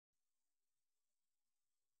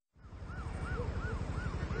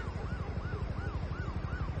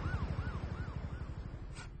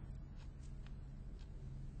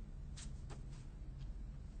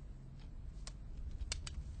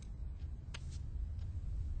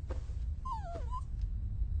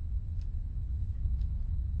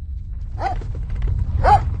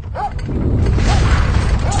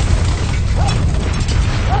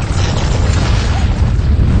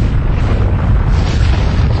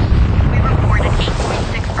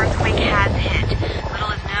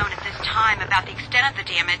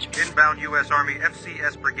the damage. Inbound U.S. Army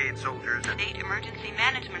FCS Brigade soldiers. State emergency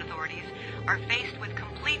management authorities are faced with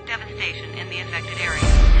complete devastation in the affected area.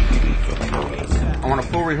 I want a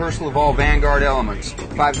full rehearsal of all Vanguard elements.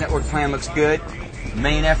 5's network plan looks good. The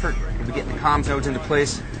main effort will be getting the comms nodes into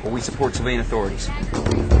place while we support civilian authorities.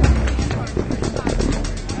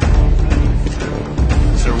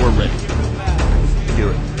 Sir, we're ready. Do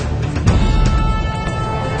it.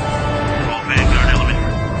 All Vanguard elements.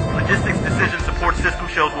 Logistics decision support system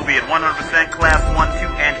shows will be at 100% class 1, 2,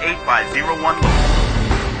 and 8 by 01 load.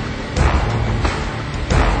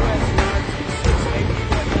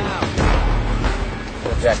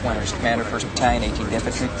 Jack Winters, Commander, 1st Battalion, 18th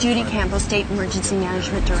Infantry. Judy Campbell, State Emergency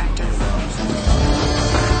Management Director.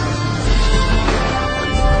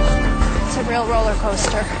 It's a real roller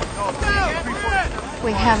coaster.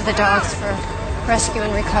 We have the dogs for rescue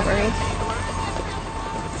and recovery.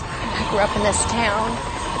 I grew up in this town.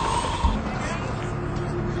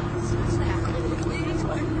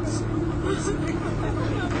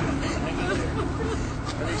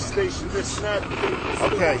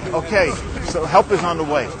 Okay. So help is on the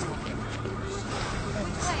way.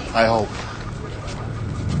 I hope.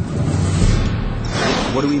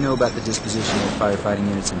 What do we know about the disposition of firefighting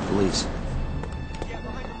units and police?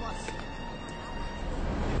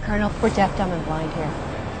 Colonel, we're deaf, dumb, and blind here.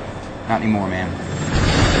 Not anymore, ma'am.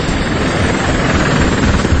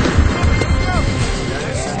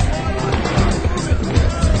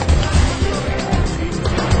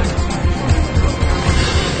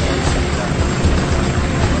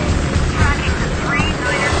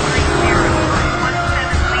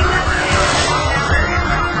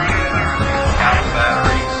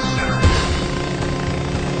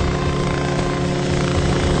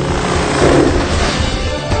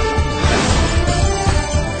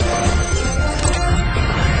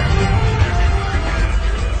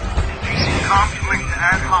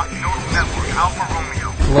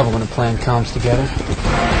 Love it when a plan comes together.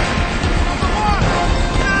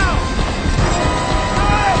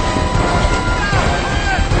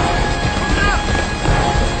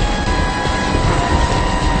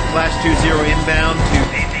 Flash 2-0 inbound to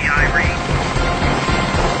DCI read.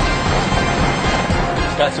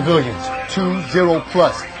 Got civilians. 2-0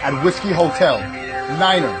 plus at Whiskey Hotel.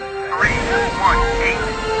 Niner.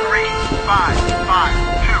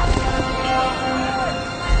 3183552.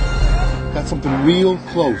 Got something real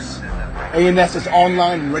close. ANS is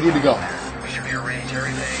online and ready to go. We should be arranged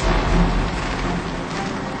everything.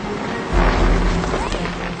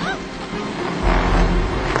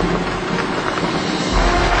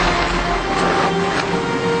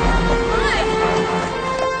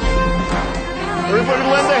 Everybody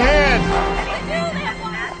lend a hand.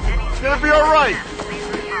 It's gonna be all right.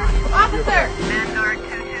 Officer! Vanguard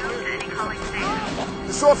 2-2 to any calling station.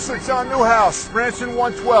 This officer, John Newhouse, Branson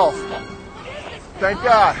 112. Thank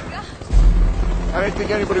God. I didn't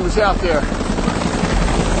think anybody was out there.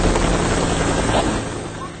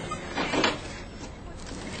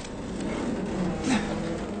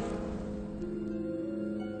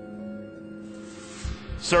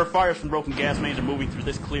 Sir, fires from broken gas mains are moving through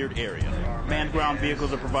this cleared area. Manned ground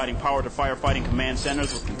vehicles are providing power to firefighting command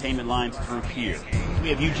centers with containment lines through here. We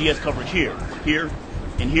have UGS coverage here,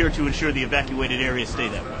 and here to ensure the evacuated areas stay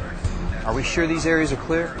that way. Are we sure these areas are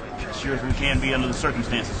clear? As sure as we can be under the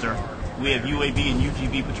circumstances, sir. We have UAV and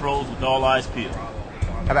UGV patrols with all eyes peeled.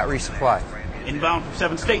 How about resupply? Inbound from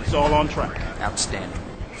 7 states, all on track. Outstanding.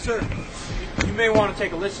 Sir, you may want to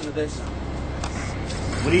take a listen to this.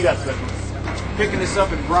 What do you got, Special? Picking this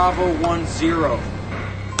up in Bravo 10.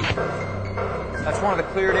 That's one of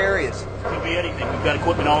the cleared areas. Could be anything. We've got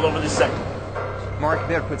equipment all over this sector. Mark, you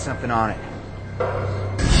better put something on it.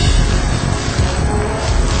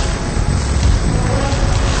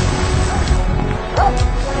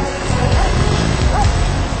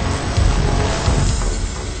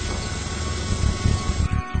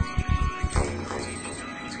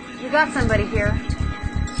 We got somebody here.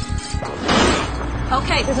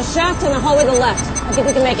 Okay, there's a shaft in the hallway to the left. I think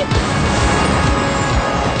we can make it.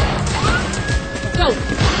 Let's go.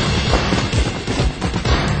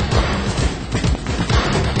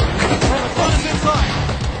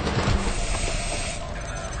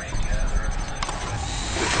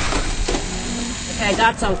 Okay, I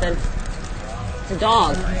got something. It's a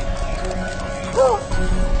dog.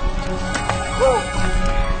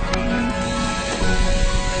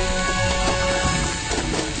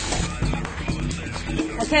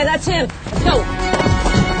 Okay, that's him. Let's go.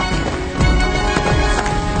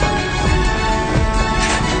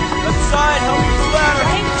 Left side, help me the ladder.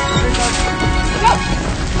 Go.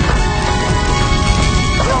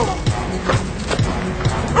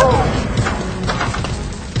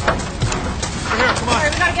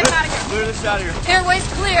 out of here. Airway's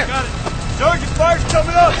clear. Got it. Sergeant, fire's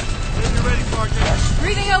coming up. When you're ready, Sergeant.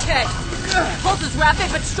 Breathing okay. Pulse is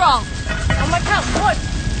rapid but strong. On my count. 1,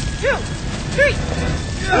 2, 3.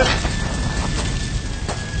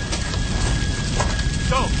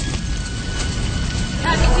 Go.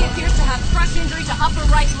 Casualty appears to have fresh injury to upper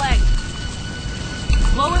right leg.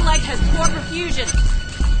 Lower leg has poor perfusion.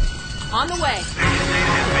 On the way.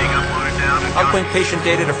 Uplink patient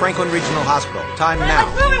data to Franklin Regional Hospital. Time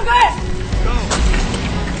now. Moving good. Go.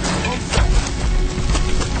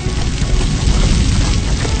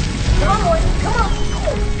 Come on, boys. Come on.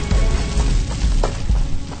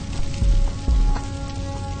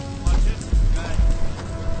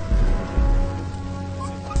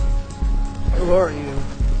 Who are you?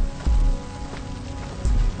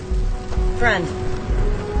 Friend.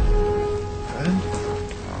 Friend?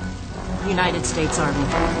 United States Army.